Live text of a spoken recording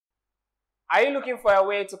Are you looking for a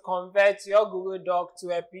way to convert your Google Doc to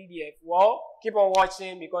a PDF? Well, keep on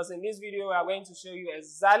watching, because in this video we are going to show you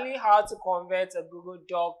exactly how to convert a Google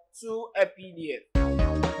Doc to a PDF.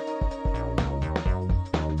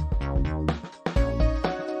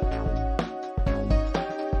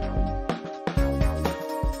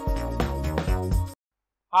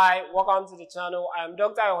 Hi, welcome to the channel. I am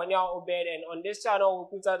Dr. Yohania Obed, and on this channel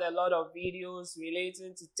we put out a lot of videos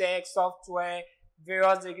relating to tech, software,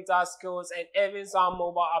 various digital skills, and even some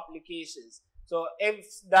mobile applications. So if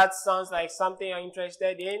that sounds like something you're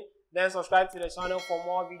interested in, then subscribe to the channel for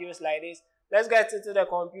more videos like this. Let's get into the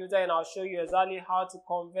computer and I'll show you exactly how to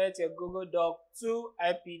convert your Google Doc to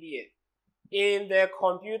a PDF. In the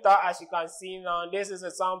computer, as you can see now, this is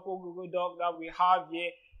a sample Google Doc that we have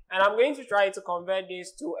here, and I'm going to try to convert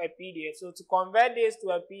this to a PDF. So to convert this to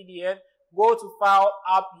a PDF, go to File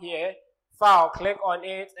up here, File, click on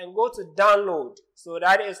it, and go to Download. So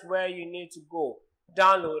that is where you need to go.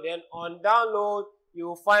 Download. And on Download, you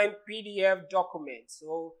will find PDF document.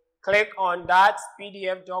 So click on that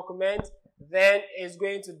PDF document, then it's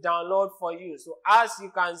going to download for you. So as you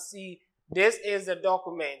can see, this is the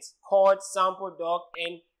document called Sample Doc,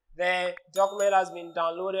 and the document has been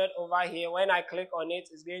downloaded over here. When I click on it,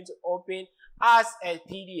 it's going to open as a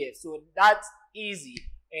PDF. So that's easy.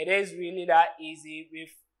 It is really that easy.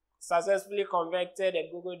 We've successfully converted a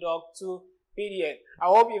Google Doc to PDF. I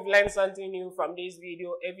hope you've learned something new from this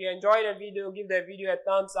video. If you enjoyed the video, give the video a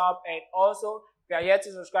thumbs up, and also if you are yet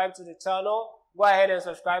to subscribe to the channel, go ahead and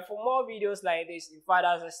subscribe for more videos like this. In fact,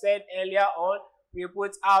 as I said earlier on, we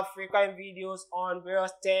put out frequent videos on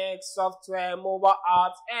various tech, software, mobile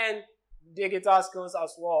apps, and digital skills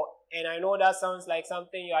as well. And I know that sounds like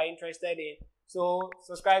something you are interested in. So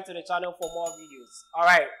subscribe to the channel for more videos.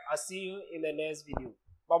 Alright, I'll see you in the next video.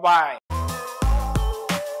 Bye-bye.